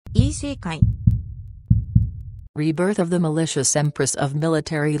Isekai. Rebirth of the Malicious Empress of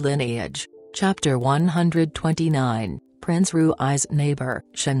Military Lineage, Chapter 129, Prince Rui's neighbor,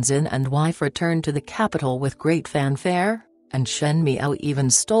 Shenzin and wife returned to the capital with great fanfare, and Shen Miao even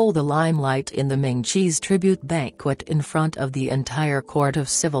stole the limelight in the Mingqi's tribute banquet in front of the entire court of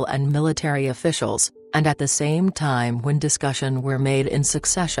civil and military officials, and at the same time when discussion were made in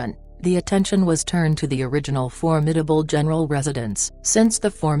succession, the attention was turned to the original formidable general residence. Since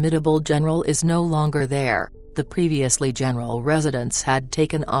the formidable general is no longer there, the previously general residence had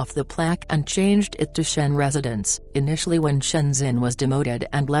taken off the plaque and changed it to Shen residence. Initially when Shenzin was demoted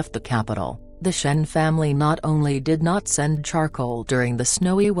and left the capital, the Shen family not only did not send charcoal during the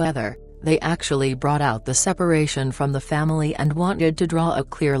snowy weather, they actually brought out the separation from the family and wanted to draw a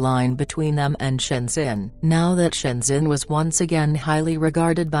clear line between them and Shenzin. Now that Shenzin was once again highly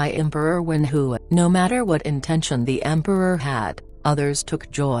regarded by Emperor Wenhu, no matter what intention the emperor had, others took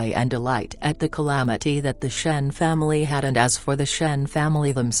joy and delight at the calamity that the Shen family had, and as for the Shen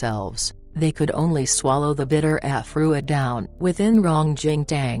family themselves, they could only swallow the bitter fruit down. Within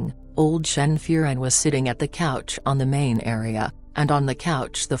Rongjingtang, old Shen Furen was sitting at the couch on the main area, and on the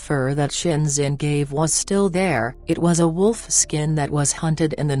couch the fur that Shenzin gave was still there. It was a wolf skin that was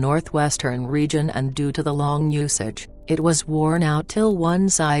hunted in the northwestern region, and due to the long usage, it was worn out till one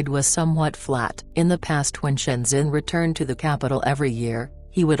side was somewhat flat. In the past, when Shenzin returned to the capital every year,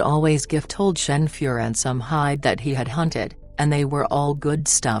 he would always gift old Shen Furen some hide that he had hunted, and they were all good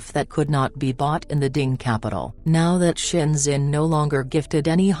stuff that could not be bought in the Ding capital. Now that Shenzin no longer gifted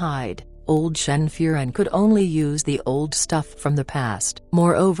any hide, old Shen Furen could only use the old stuff from the past.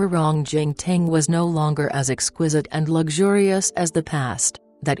 Moreover, Rongjingtang was no longer as exquisite and luxurious as the past,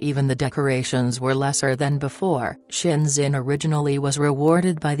 that even the decorations were lesser than before. Shenzin originally was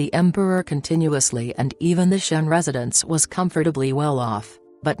rewarded by the emperor continuously, and even the Shen residence was comfortably well off.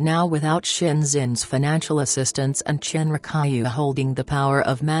 But now, without Shenzin's financial assistance and Chen Rikyu holding the power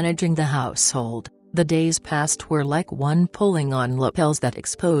of managing the household, the days past were like one pulling on lapels that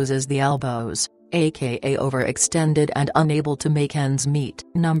exposes the elbows, aka overextended and unable to make ends meet.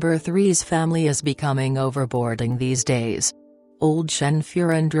 Number 3's family is becoming overboarding these days. Old Shen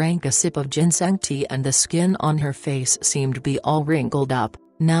Furen drank a sip of ginseng tea and the skin on her face seemed to be all wrinkled up.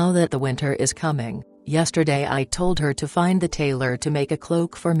 Now that the winter is coming, yesterday I told her to find the tailor to make a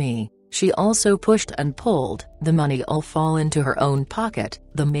cloak for me. She also pushed and pulled. The money all fall into her own pocket.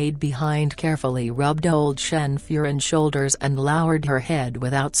 The maid behind carefully rubbed old Shen Furen's shoulders and lowered her head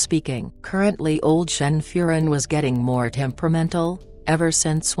without speaking. Currently old Shen Furen was getting more temperamental. Ever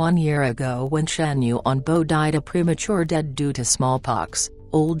since 1 year ago when Shen Yuanbo died a premature death due to smallpox,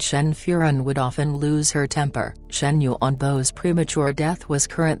 old Shen Furen would often lose her temper. Shen Yuanbo's premature death was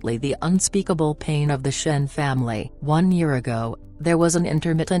currently the unspeakable pain of the Shen family. 1 year ago, there was an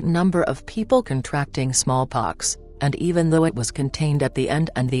intermittent number of people contracting smallpox, and even though it was contained at the end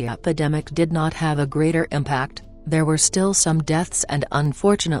and the epidemic did not have a greater impact, there were still some deaths, and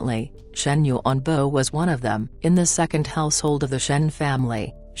unfortunately, Shen Yuanbo was one of them. In the second household of the Shen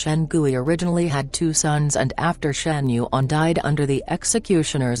family, Shen Gui originally had 2 sons, and after Shen Yuan died under the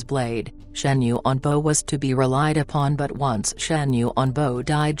executioner's blade, Shen Yuanbo was to be relied upon, but once Shen Yuanbo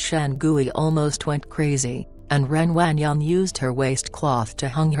died, Shen Gui almost went crazy, and Ren Wanyan used her waistcloth to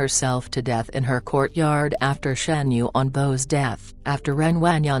hang herself to death in her courtyard after Shen Yuanbo's death. After Ren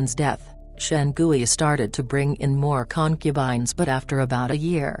Wanyan's death, Shen Gui started to bring in more concubines, but after about a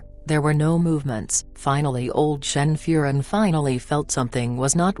year, there were no movements. Finally old Shen Furen finally felt something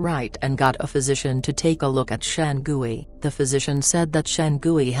was not right and got a physician to take a look at Shen Gui. The physician said that Shen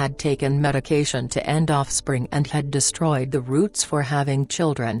Gui had taken medication to end offspring and had destroyed the roots for having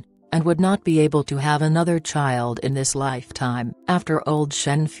children, and would not be able to have another child in this lifetime. After old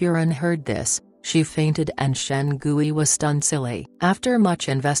Shen Furen heard this, she fainted and Shen Gui was stunned silly. After much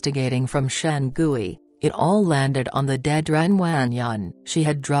investigating from Shen Gui, it all landed on the dead Ren Wanyan. She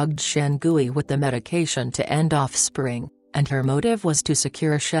had drugged Shen Gui with the medication to end offspring, and her motive was to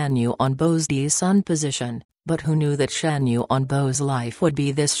secure Shen Yuanbo's son position, but who knew that Shen Yuanbo's life would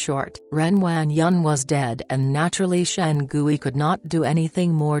be this short? Ren Wanyan was dead, and naturally Shen Gui could not do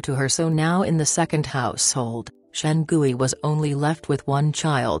anything more to her, so now in the second household, Shen Gui was only left with one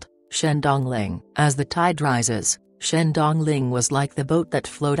child, Shen Dongling. As the tide rises, Shen Dongling was like the boat that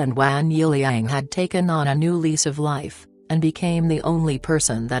floated, and Wan Yiliang had taken on a new lease of life, and became the only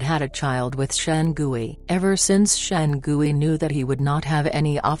person that had a child with Shen Gui. Ever since Shen Gui knew that he would not have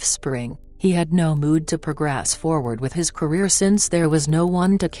any offspring, He had no mood to progress forward with his career since there was no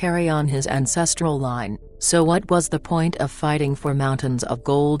one to carry on his ancestral line, so what was the point of fighting for mountains of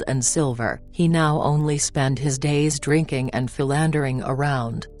gold and silver? He now only spent his days drinking and philandering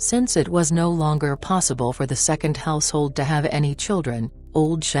around. Since it was no longer possible for the second household to have any children,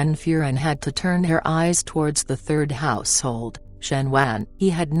 old Shen Furen had to turn her eyes towards the third household, Shen Wan.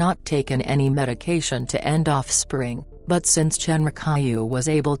 He had not taken any medication to end offspring, but since Chen Rikayu was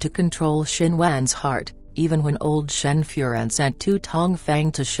able to control Shen Wan's heart, even when old Shen Furen sent 2 Tong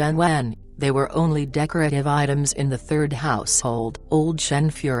Fang to Shen Wan, they were only decorative items in the third household. Old Shen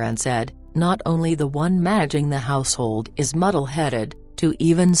Furen said, not only the one managing the household is muddle-headed, to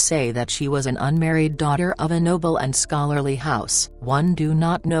even say that she was an unmarried daughter of a noble and scholarly house. One do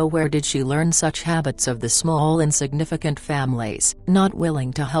not know where did she learn such habits of the small insignificant families, not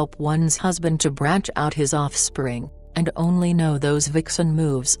willing to help one's husband to branch out his offspring, and only know those vixen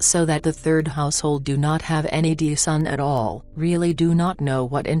moves so that the third household do not have any son at all. Really do not know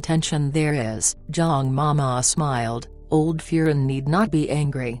what intention there is. Zhang Mama smiled. Old Furen need not be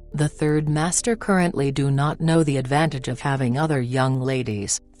angry. The third master currently do not know the advantage of having other young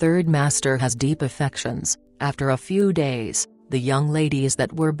ladies. Third master has deep affections. After a few days, the young ladies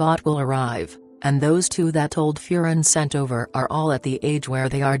that were bought will arrive, and those 2 that old Furen sent over are all at the age where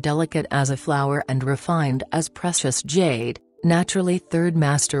they are delicate as a flower and refined as precious jade. Naturally, third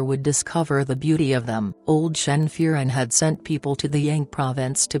master would discover the beauty of them. Old Shen Furen had sent people to the Yang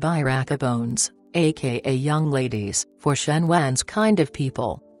province to buy rakabones, aka young ladies. For Shen Wan's kind of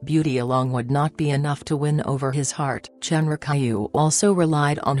people, beauty alone would not be enough to win over his heart. Chen Rikayu also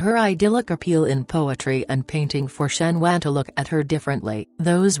relied on her idyllic appeal in poetry and painting for Shen Wan to look at her differently.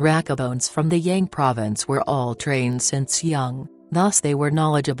 Those rakabones from the Yang province were all trained since young, thus they were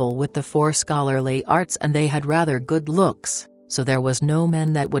knowledgeable with the 4 scholarly arts and they had rather good looks, so there was no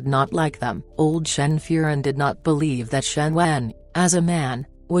man that would not like them. Old Shen Furen did not believe that Shen Wan, as a man,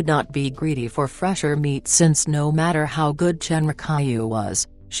 would not be greedy for fresher meat since no matter how good Chen Rikayu was,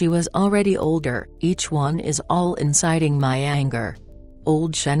 she was already older. Each one is all inciting my anger.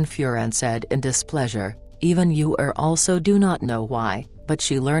 Old Shen Furen said in displeasure, even you also do not know why, but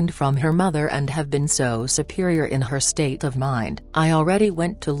she learned from her mother and have been so superior in her state of mind. I already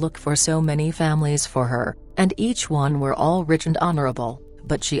went to look for so many families for her, and each one were all rich and honorable,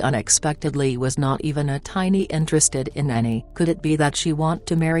 but she unexpectedly was not even a tiny interested in any. Could it be that she want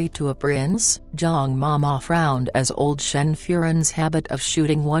to marry to a prince? Zhang Mama frowned as old Shen Furen's habit of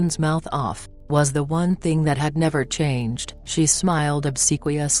shooting one's mouth off was the one thing that had never changed. She smiled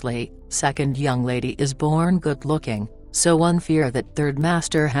obsequiously. Second young lady is born good-looking, so one fear that third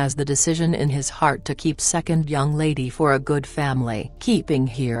master has the decision in his heart to keep second young lady for a good family. Keeping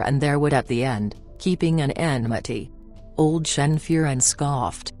here and there would at the end, keeping an enmity. Old Shen Furen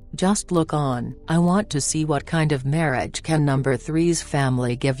scoffed, just look on. I want to see what kind of marriage can number 3's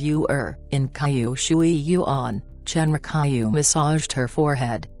family give you. In Kaiju Shui Yuan, Chen Rikayu massaged her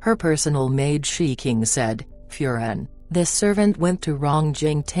forehead. Her personal maid Shi King said, Furen, this servant went to Rong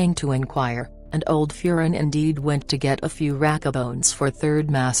Jing Tang to inquire, and old Furen indeed went to get a few rakabones for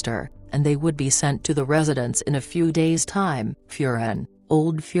third master, and they would be sent to the residence in a few days' time. Furen,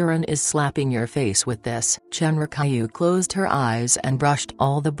 old Furen is slapping your face with this. Chen Rikayu closed her eyes and brushed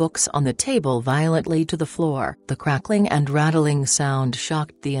all the books on the table violently to the floor. The crackling and rattling sound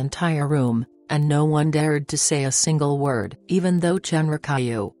shocked the entire room, and no one dared to say a single word. Even though Chen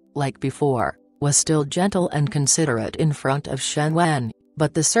Rikayu, like before, was still gentle and considerate in front of Shen Wan,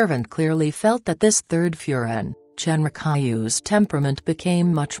 but the servant clearly felt that this third Furen, Chen Rikayu's temperament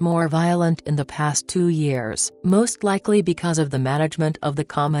became much more violent in the past 2 years. Most likely because of the management of the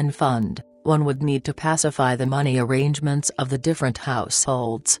common fund, one would need to pacify the money arrangements of the different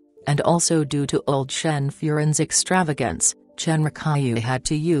households, and also due to old Shen Furen's extravagance, Chen Rikayu had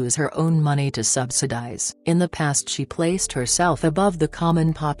to use her own money to subsidize. In the past she placed herself above the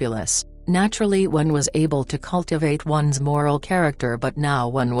common populace. Naturally one was able to cultivate one's moral character, but now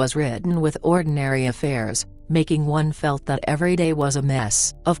one was ridden with ordinary affairs, making one felt that every day was a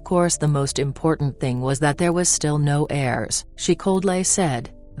mess. Of course the most important thing was that there was still no heirs. She coldly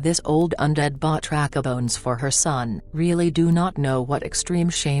said, this old undead bought rakabones for her son. Really do not know what extreme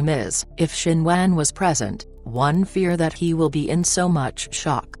shame is. If Shen Wan was present, one fear that he will be in so much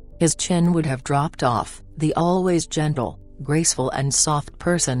shock, his chin would have dropped off. The always gentle, graceful and soft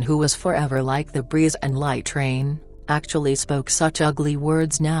person who was forever like the breeze and light rain, actually spoke such ugly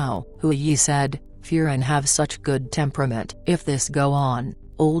words now. Hu Yi said, Furen have such good temperament. If this go on,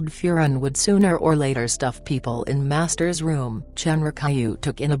 old Furen would sooner or later stuff people in master's room. Chen Rikayu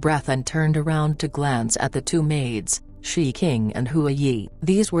took in a breath and turned around to glance at the 2 maids. Shi King and Hua Yi.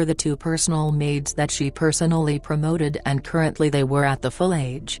 These were the two personal maids that she personally promoted, and currently they were at the full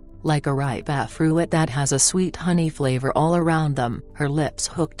age, like a ripe fruit that has a sweet honey flavor all around them. Her lips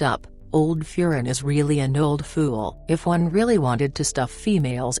hooked up. Old Furin is really an old fool. If one really wanted to stuff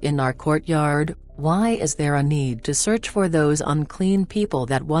females in our courtyard, why is there a need to search for those unclean people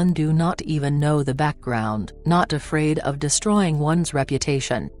that one do not even know the background? Not afraid of destroying one's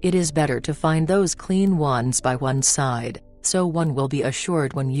reputation, it is better to find those clean ones by one's side, so one will be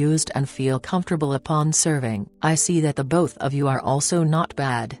assured when used and feel comfortable upon serving. I see that the both of you are also not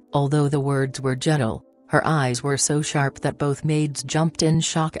bad. Although the words were gentle, her eyes were so sharp that both maids jumped in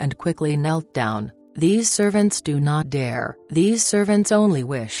shock and quickly knelt down. These servants do not dare. These servants only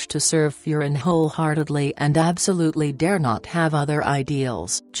wish to serve Furin wholeheartedly and absolutely dare not have other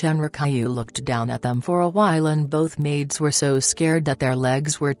ideals. Chenrikyu looked down at them for a while, and both maids were so scared that their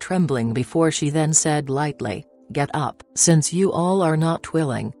legs were trembling before she then said lightly, "Get up." Since you all are not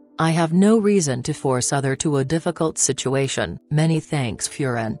willing, I have no reason to force other to a difficult situation. Many thanks,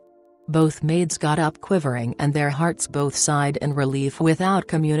 Furin. Both maids got up quivering, and their hearts both sighed in relief without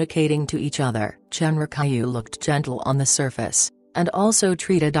communicating to each other. Chenrikyu looked gentle on the surface, and also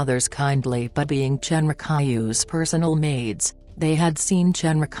treated others kindly, but being Chenrikyu's personal maids, they had seen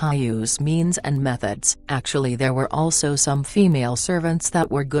Chenrikyu's means and methods. Actually, there were also some female servants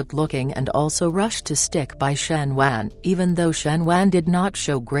that were good-looking and also rushed to stick by Shen Wan. Even though Shen Wan did not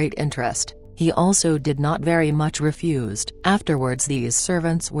show great interest, he also did not very much refused. Afterwards, these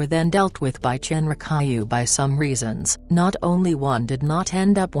servants were then dealt with by Chenrikyu by some reasons. Not only one did not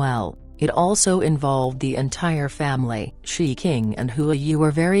end up well, it also involved the entire family. Shi King and Hua Yi were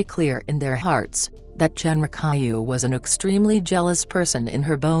very clear in their hearts that Chenrikyu was an extremely jealous person in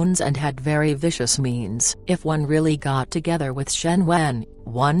her bones and had very vicious means. If one really got together with Shen Wan,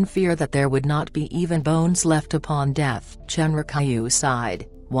 one feared that there would not be even bones left upon death. Chenrikyu sighed.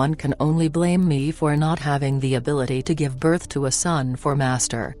 One can only blame me for not having the ability to give birth to a son for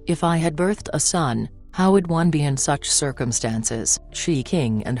master. If I had birthed a son, how would one be in such circumstances? Shi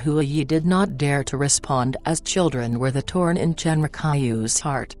King and Hua Yi did not dare to respond, as children were the thorn in Chenrikyu's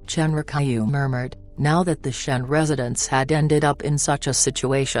heart. Chenrikyu murmured, now that the Shen residents had ended up in such a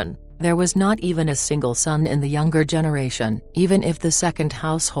situation, there was not even a single son in the younger generation. Even if the second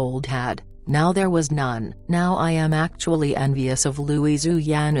household had, now there was none. Now I am actually envious of Louise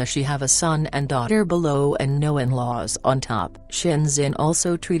Yan. She have a son and daughter below and no in-laws on top. Shinzin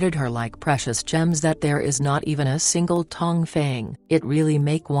also treated her like precious gems that there is not even a single Tong Fang. It really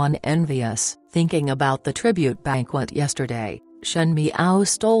make one envious. Thinking about the tribute banquet yesterday, Shen Miao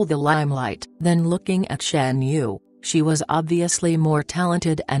stole the limelight. Then looking at Shen Yu, she was obviously more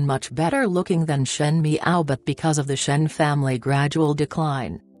talented and much better looking than Shen Miao, but because of the Shen family gradual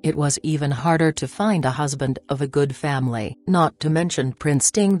decline, it was even harder to find a husband of a good family. Not to mention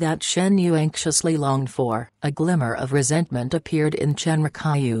Prince Ting that Shen Yu anxiously longed for. A glimmer of resentment appeared in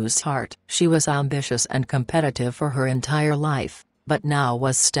Chenrikyu's heart. She was ambitious and competitive for her entire life, but now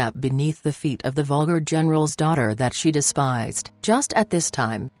was stepped beneath the feet of the vulgar general's daughter that she despised. Just at this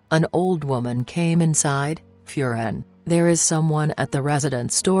time, an old woman came inside. Furin, there is someone at the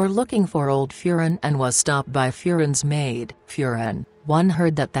residence door looking for old Furin, and was stopped by Furin's maid. Furin, one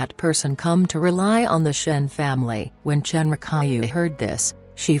heard that person come to rely on the Shen family. When Chenrikyu heard this,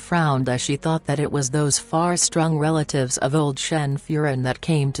 she frowned as she thought that it was those far-strung relatives of old Shen Furin that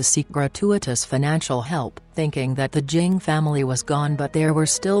came to seek gratuitous financial help, thinking that the Jing family was gone, but there were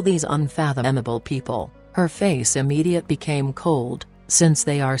still these unfathomable people. Her face immediately became cold. Since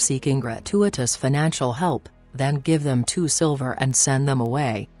they are seeking gratuitous financial help, then give them 2 silver and send them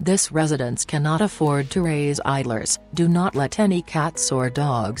away. This residence cannot afford to raise idlers. Do not let any cats or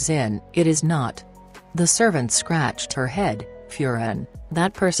dogs in. It is not. The servant scratched her head. Furin,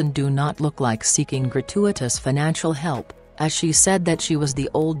 that person do not look like seeking gratuitous financial help, as she said that she was the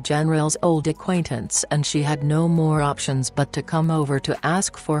old general's old acquaintance and she had no more options but to come over to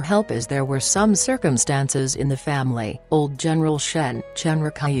ask for help, as there were some circumstances in the family. Old General Shen.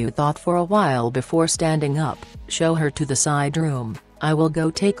 Chenrikyu thought for a while before standing up. Show her to the side room. I will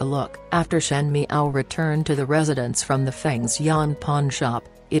go take a look. After Shen Miao returned to the residence from the Fengxian pawn shop,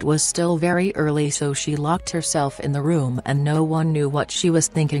 it was still very early, so she locked herself in the room and no one knew what she was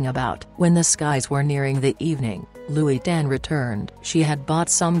thinking about. When the skies were nearing the evening, Louis Dan returned. She had bought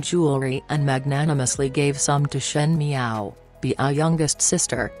some jewelry and magnanimously gave some to Shen Miao, be our youngest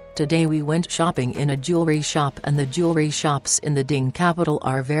sister. Today we went shopping in a jewelry shop, and the jewelry shops in the Ding capital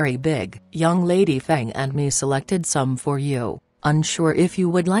are very big. Young lady Feng and me selected some for you. Unsure if you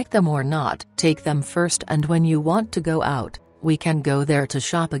would like them or not. Take them first, and when you want to go out, We can go there to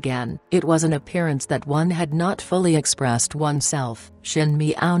shop again. It was an appearance that one had not fully expressed oneself. Shin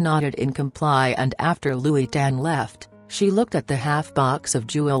Miao nodded in comply, and after Louis Tan left, she looked at the half box of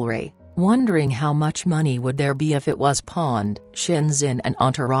jewelry, wondering how much money would there be if it was pawned. Shin Xin and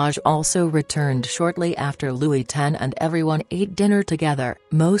entourage also returned shortly after Louis Tan and everyone ate dinner together.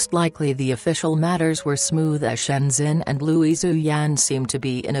 Most likely the official matters were smooth, as Shen Xin and Louis Zuyan seemed to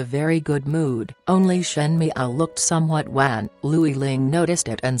be in a very good mood. Only Shen Miao looked somewhat wan. Louis Ling noticed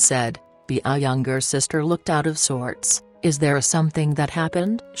it and said, "Biao younger sister looked out of sorts. Is there something that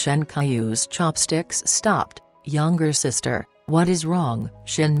happened?" Shen Kaiu's chopsticks stopped. "Younger sister, what is wrong?"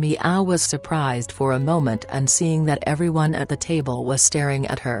 Shin Miao was surprised for a moment, and seeing that everyone at the table was staring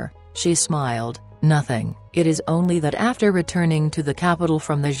at her, she smiled. "Nothing. It is only that after returning to the capital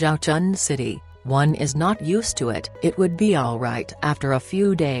from the Zhaochun city, one is not used to it. It would be alright after a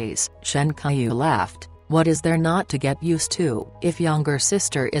few days." Shen Kaiu laughed. "What is there not to get used to? If younger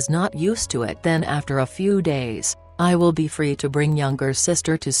sister is not used to it, then after a few days, I will be free to bring younger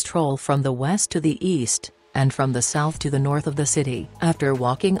sister to stroll from the west to the east, and from the south to the north of the city. After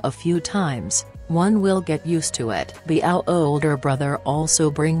walking a few times, one will get used to it. Biao older brother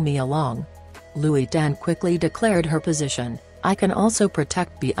also bring me along." Louis Tan quickly declared her position. "I can also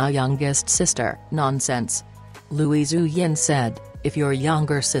protect Biao youngest sister." "Nonsense," Louis Zuyin said. "If your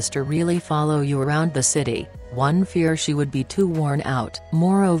younger sister really follow you around the city, one fear she would be too worn out.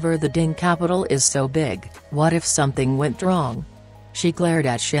 Moreover, the Ding capital is so big, what if something went wrong?" She glared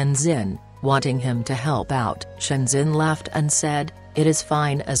at Shen Xin, wanting him to help out. Shen Xin laughed and said, "It is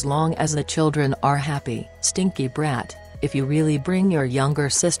fine as long as the children are happy." "Stinky brat, if you really bring your younger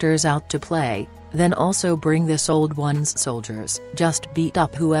sisters out to play, then also bring this old one's soldiers. Just beat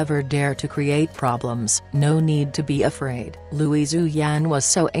up whoever dare to create problems. No need to be afraid." Louis Zuyan was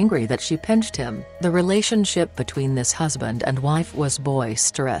so angry that she pinched him. The relationship between this husband and wife was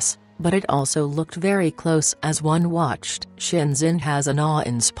boisterous, but it also looked very close as one watched. Shin Xin has an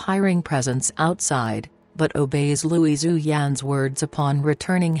awe-inspiring presence outside, but obeys Louis Zuyan's words upon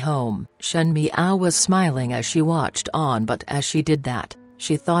returning home. Shen Miao was smiling as she watched on, but as she did that,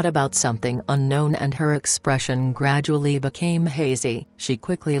 she thought about something unknown and her expression gradually became hazy. She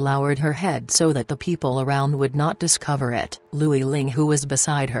quickly lowered her head so that the people around would not discover it. Louis Ling, who was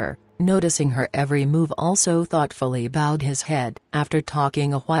beside her, noticing her every move, also thoughtfully bowed his head. After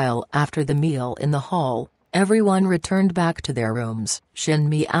talking a while after the meal in the hall, everyone returned back to their rooms. Shin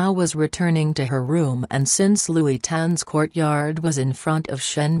Miao was returning to her room, and since Louis Tan's courtyard was in front of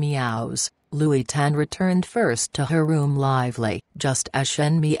Shen Miao's, Louis Tan returned first to her room lively. Just as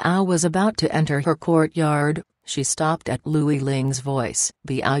Shen Miao was about to enter her courtyard, she stopped at Louis Ling's voice.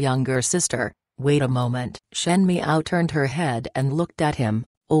 "Biao younger sister, wait a moment." Shen Miao turned her head and looked at him.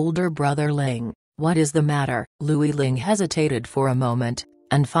 "Older brother Ling, what is the matter?" Louis Ling hesitated for a moment,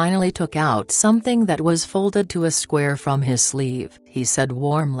 and finally took out something that was folded to a square from his sleeve. He said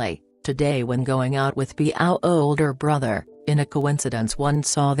warmly, "Today when going out with Biao older brother, in a coincidence one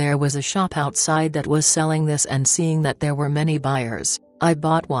saw there was a shop outside that was selling this, and seeing that there were many buyers, I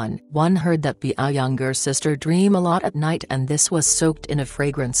bought one." One heard that Biao younger sister dream a lot at night, and this was soaked in a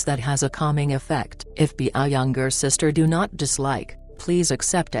fragrance that has a calming effect. If Biao younger sister do not dislike, please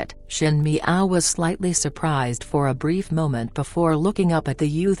accept it. Shin Miao was slightly surprised for a brief moment before looking up at the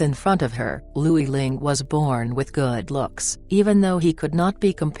youth in front of her. Louis Ling was born with good looks. Even though he could not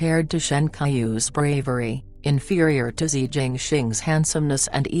be compared to Shen Kaiu's bravery, inferior to Zi Jingxing's handsomeness,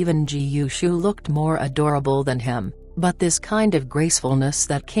 and even Ji Yushu looked more adorable than him, but this kind of gracefulness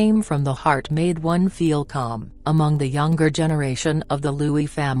that came from the heart made one feel calm. Among the younger generation of the Louis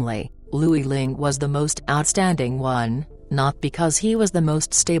family, Louis Ling was the most outstanding one, not because he was the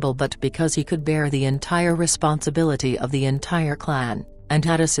most stable but because he could bear the entire responsibility of the entire clan, and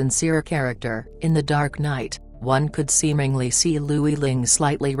had a sincere character. In the dark night, one could seemingly see Louis Ling's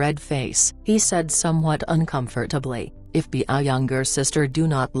slightly red face. He said somewhat uncomfortably, "If Biao younger sister do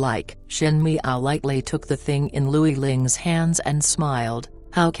not like." Shin Miao lightly took the thing in Louis Ling's hands and smiled.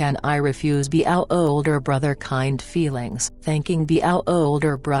 "How can I refuse Biao older brother kind feelings?" Thanking Biao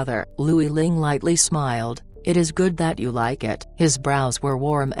older brother, Louis Ling lightly smiled. "It is good that you like it." His brows were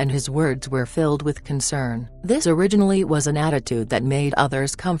warm and his words were filled with concern. This originally was an attitude that made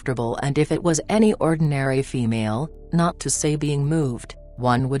others comfortable, and if it was any ordinary female, not to say being moved,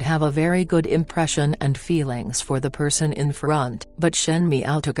 one would have a very good impression and feelings for the person in front. But Shen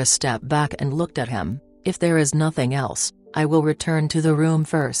Miao took a step back and looked at him. "If there is nothing else, I will return to the room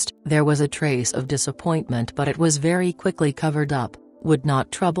first." There was a trace of disappointment, but it was very quickly covered up. Would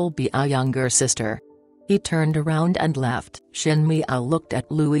not trouble Biao younger sister. He turned around and left. Shen Miao looked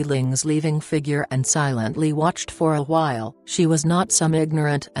at Lui Ling's leaving figure and silently watched for a while. She was not some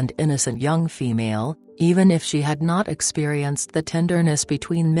ignorant and innocent young female, even if she had not experienced the tenderness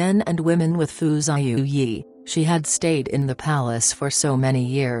between men and women with Fu Ziyu Yi. She had stayed in the palace for so many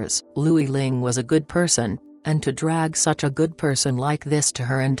years. Lui Ling was a good person, and to drag such a good person like this to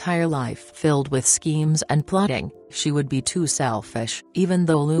her entire life filled with schemes and plotting, she would be too selfish. Even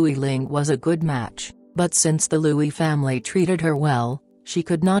though Lui Ling was a good match, but since the Lui family treated her well, she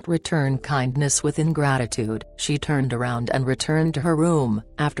could not return kindness with ingratitude. She turned around and returned to her room.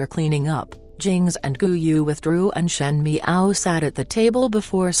 After cleaning up, Jings and Gu Yu withdrew and Shen Miao sat at the table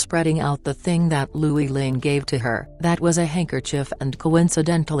before spreading out the thing that Lui Ling gave to her. That was a handkerchief, and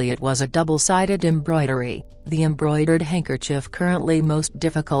coincidentally it was a double-sided embroidery, the embroidered handkerchief currently most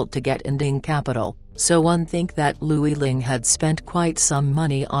difficult to get in Ding capital, so one think that Lui Ling had spent quite some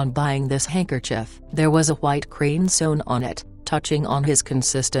money on buying this handkerchief. There was a white crane sewn on it, touching on his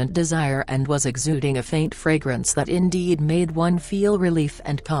consistent desire, and was exuding a faint fragrance that indeed made one feel relief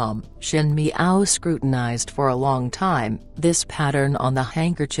and calm. Shen Miao scrutinized for a long time. This pattern on the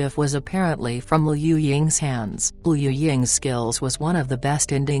handkerchief was apparently from Liu Ying's hands. Liu Ying's skills was one of the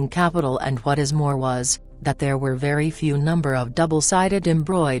best in Ding capital, and what is more was that there were very few number of double-sided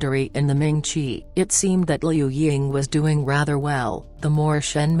embroidery in the Mingqi. It seemed that Liu Ying was doing rather well. The more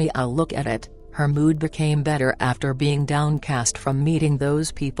Shen Miao looked at it, her mood became better after being downcast from meeting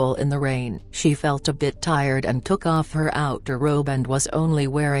those people in the rain. She felt a bit tired and took off her outer robe and was only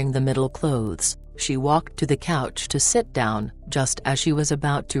wearing the middle clothes. She walked to the couch to sit down. Just as she was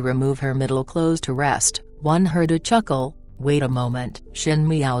about to remove her middle clothes to rest, one heard a chuckle. Wait a moment. Shen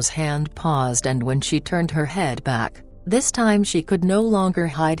Miao's hand paused, and when she turned her head back, this time she could no longer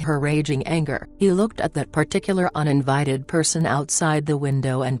hide her raging anger. He looked at that particular uninvited person outside the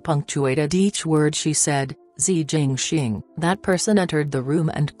window and punctuated each word she said, Zi Jingxing. That person entered the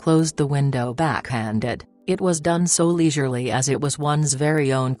room and closed the window backhanded. It was done so leisurely as it was one's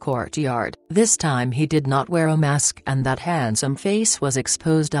very own courtyard. This time he did not wear a mask, and that handsome face was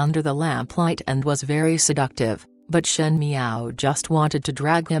exposed under the lamplight and was very seductive. But Shen Miao just wanted to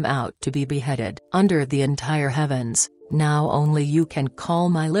drag him out to be beheaded. Under the entire heavens, now only you can call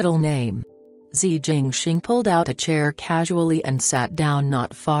my little name. Zi Jingxing pulled out a chair casually and sat down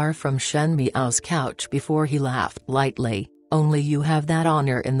not far from Shen Miao's couch before he laughed lightly. Only you have that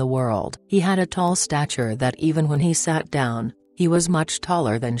honor in the world. He had a tall stature that even when he sat down, he was much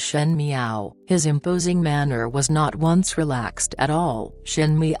taller than Shen Miao. His imposing manner was not once relaxed at all.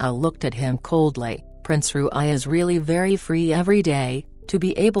 Shen Miao looked at him coldly. Prince Ruai is really very free every day, to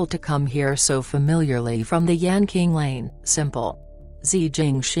be able to come here so familiarly from the Yanqing Lane. Simple. Zi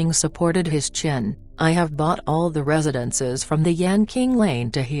Jingxing supported his chin. I have bought all the residences from the Yanqing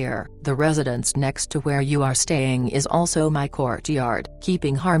Lane to here. The residence next to where you are staying is also my courtyard.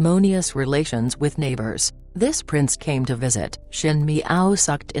 Keeping harmonious relations with neighbors, this prince came to visit. Shen Miao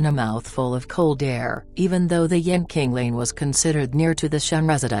sucked in a mouthful of cold air. Even though the Yanqing Lane was considered near to the Shan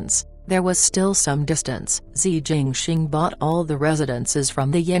residence, there was still some distance. Zi Jingxing bought all the residences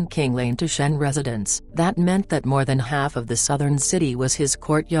from the Yanqing Lane to Shan residence. That meant that more than half of the southern city was his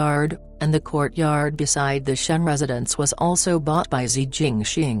courtyard, and the courtyard beside the Shan residence was also bought by Zi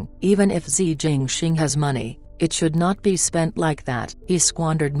Jingxing. Even if Zi Jingxing has money, it should not be spent like that. He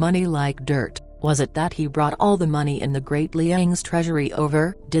squandered money like dirt. Was it that he brought all the money in the Great Liang's treasury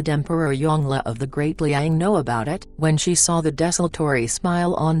over? Did Emperor Yongle of the Great Liang know about it? When she saw the desultory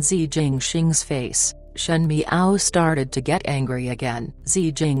smile on Zi Jingxing's face, Shen Miao started to get angry again.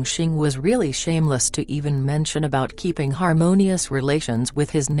 Zi Jingxing was really shameless to even mention about keeping harmonious relations with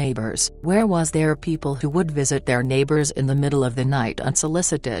his neighbors. Where was there people who would visit their neighbors in the middle of the night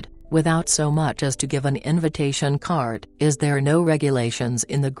unsolicited, without so much as to give an invitation card? Is there no regulations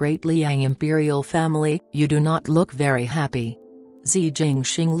in the Great Liang imperial family? You do not look very happy. Zi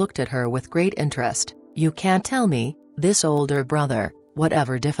Jingxing looked at her with great interest. You can't tell me, this older brother,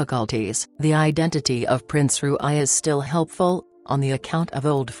 whatever difficulties. The identity of Prince Ruai is still helpful, on the account of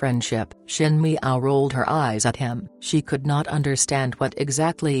old friendship. Shen Miao rolled her eyes at him. She could not understand what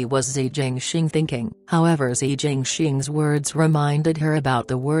exactly was Zi Jingxing thinking. However, Zi Jingxing's words reminded her about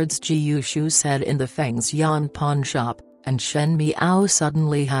the words Ji Yushu said in the Fengxian pawn shop, and Shen Miao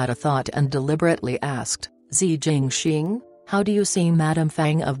suddenly had a thought and deliberately asked, Zi Jingxing, how do you see Madame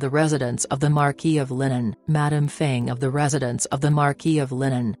Fang of the residence of the Marquis of Linen? Madame Fang of the residence of the Marquis of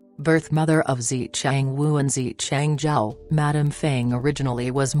Linen, birth mother of Zichang Wu and Zichang Zhao. Madame Feng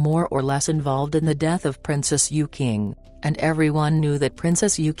originally was more or less involved in the death of Princess Yu Qing, and everyone knew that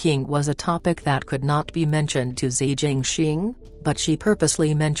Princess Yu Qing was a topic that could not be mentioned to Zi Jingxing, but she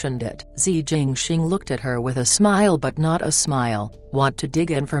purposely mentioned it. Zi Jingxing looked at her with a smile but not a smile. Want to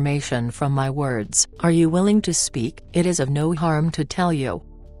dig information from my words? Are you willing to speak? It is of no harm to tell you.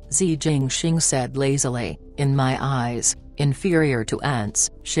 Zi Jingxing said lazily, in my eyes, inferior to ants.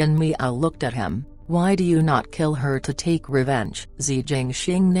 Shen Miao looked at him. Why do you not kill her to take revenge? Zi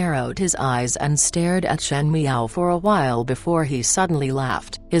Jingxing narrowed his eyes and stared at Shen Miao for a while before he suddenly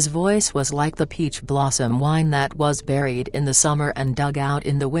laughed. His voice was like the peach blossom wine that was buried in the summer and dug out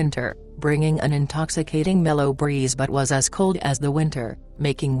in the winter, bringing an intoxicating mellow breeze but was as cold as the winter,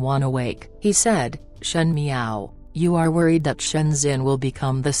 making one awake. He said, Shen Miao, you are worried that Shen Xin will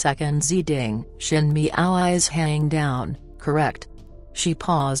become the second Ziding. Shen Miao eyes hang down, correct? She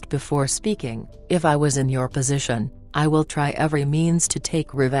paused before speaking. If I was in your position, I will try every means to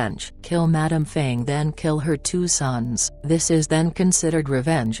take revenge. Kill Madame Feng, then kill her two sons. This is then considered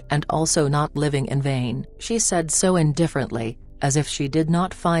revenge and also not living in vain. She said so indifferently, as if she did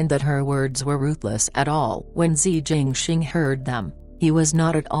not find that her words were ruthless at all. When Zi Jingxing heard them, he was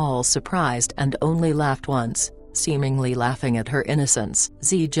not at all surprised and only laughed once, seemingly laughing at her innocence.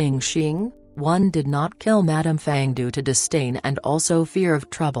 Zi Jingxing, one did not kill Madame Feng due to disdain and also fear of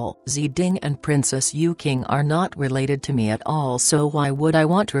trouble. Ziding and Princess Yu Qing are not related to me at all, so why would I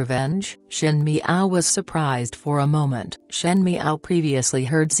want revenge? Shen Miao was surprised for a moment. Shen Miao previously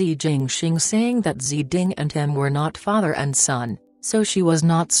heard Zi Jingxing saying that Ziding and him were not father and son, so she was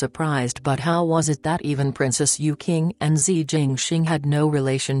not surprised. But how was it that even Princess Yu Qing and Zi Jingxing had no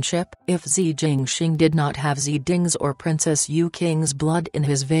relationship? If Zi Jingxing did not have Ziding's or Princess Yu Qing's blood in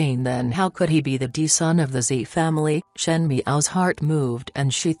his vein, then how could he be the son of the Zi family? Shen Miao's heart moved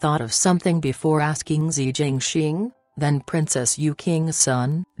and she thought of something before asking Zi Jingxing. Then Princess Yu Qing's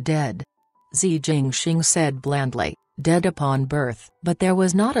son, dead. Zi Jingxing said blandly, dead upon birth. But there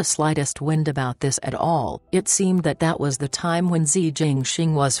was not a slightest wind about this at all. It seemed that that was the time when Zi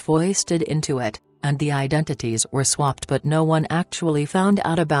Jingxing was foisted into it, and the identities were swapped, but no one actually found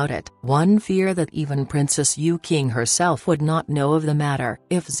out about it. One fear that even Princess Yu Qing herself would not know of the matter.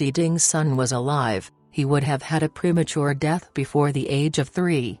 If Ziding's son was alive, he would have had a premature death before the age of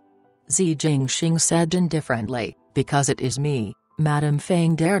 3. Zi Jingxing said indifferently, because it is me, Madame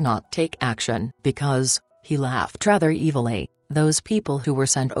Feng dare not take action. Because, he laughed rather evilly, those people who were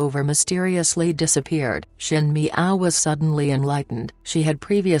sent over mysteriously disappeared. Shen Miao was suddenly enlightened. She had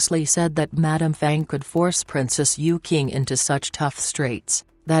previously said that Madame Feng could force Princess Yu Qing into such tough straits,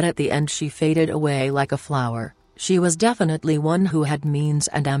 that at the end she faded away like a flower. She was definitely one who had means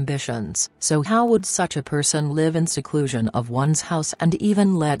and ambitions. So how would such a person live in seclusion of one's house and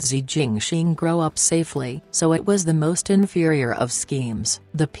even let Zi Jingxing grow up safely? So it was the most inferior of schemes.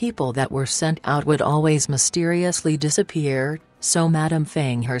 The people that were sent out would always mysteriously disappear, so Madame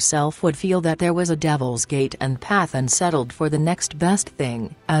Feng herself would feel that there was a devil's gate and path and settled for the next best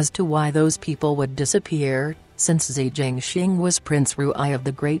thing. As to why those people would disappear, since Zi Jingxing was Prince Ruai of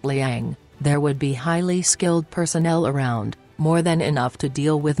the Great Liang, there would be highly skilled personnel around, more than enough to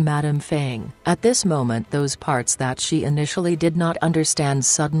deal with Madame Feng. At this moment those parts that she initially did not understand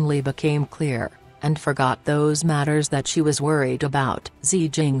suddenly became clear, and forgot those matters that she was worried about. Zi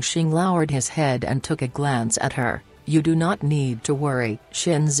Jingxing lowered his head and took a glance at her. You do not need to worry.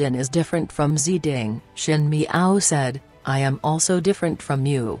 Shen Xin is different from Ziding. Shen Miao said, I am also different from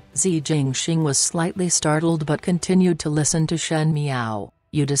you. Zi Jingxing was slightly startled but continued to listen to Shen Miao.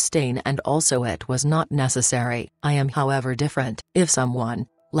 You disdain and also it was not necessary. I am however different. If someone,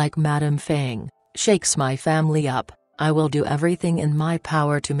 like Madame Feng, shakes my family up, I will do everything in my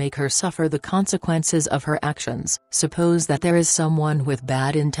power to make her suffer the consequences of her actions. Suppose that there is someone with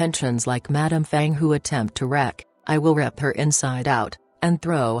bad intentions like Madame Feng who attempt to wreck, I will rip her inside out, and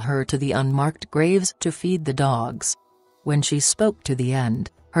throw her to the unmarked graves to feed the dogs. When she spoke to the end,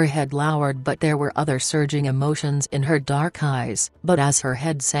 her head lowered but there were other surging emotions in her dark eyes. But as her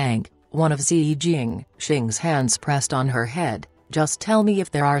head sank, one of Zi Jingxing's hands pressed on her head. Just tell me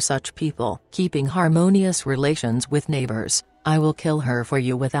if there are such people. Keeping harmonious relations with neighbors, I will kill her for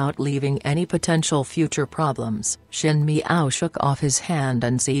you without leaving any potential future problems. Shen Miao shook off his hand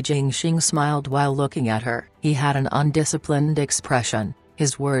and Zi Jingxing smiled while looking at her. He had an undisciplined expression.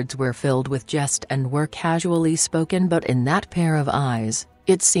 His words were filled with jest and were casually spoken, but in that pair of eyes,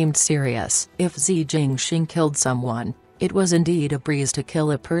 it seemed serious. If Zi Jingxing killed someone, it was indeed a breeze to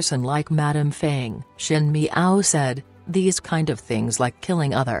kill a person like Madame Feng. Shen Miao said, these kind of things like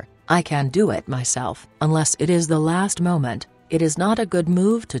killing other, I can do it myself. Unless it is the last moment, It is not a good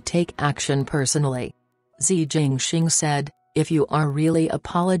move to take action personally. Zi Jingxing said, if you are really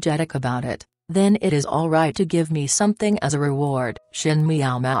apologetic about it, then it is alright to give me something as a reward. Shen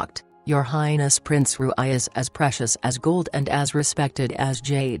Miao mocked, Your Highness Prince Ruai is as precious as gold and as respected as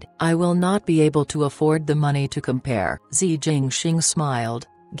jade. I will not be able to afford the money to compare. Zi Jingxing smiled,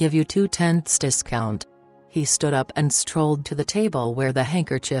 give you 2/10 discount. He stood up and strolled to the table where the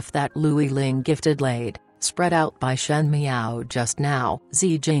handkerchief that Lui Ling gifted laid, spread out by Shen Miao just now.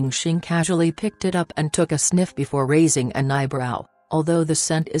 Zi Jingxing casually picked it up and took a sniff before raising an eyebrow. Although the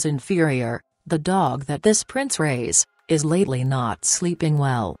scent is inferior, the dog that this prince raised is lately not sleeping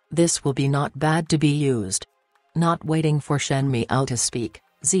well. This will be not bad to be used. Not waiting for Shen Miao to speak,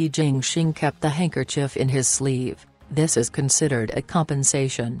 Zi Jingxing kept the handkerchief in his sleeve. This is considered a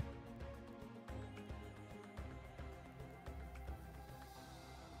compensation.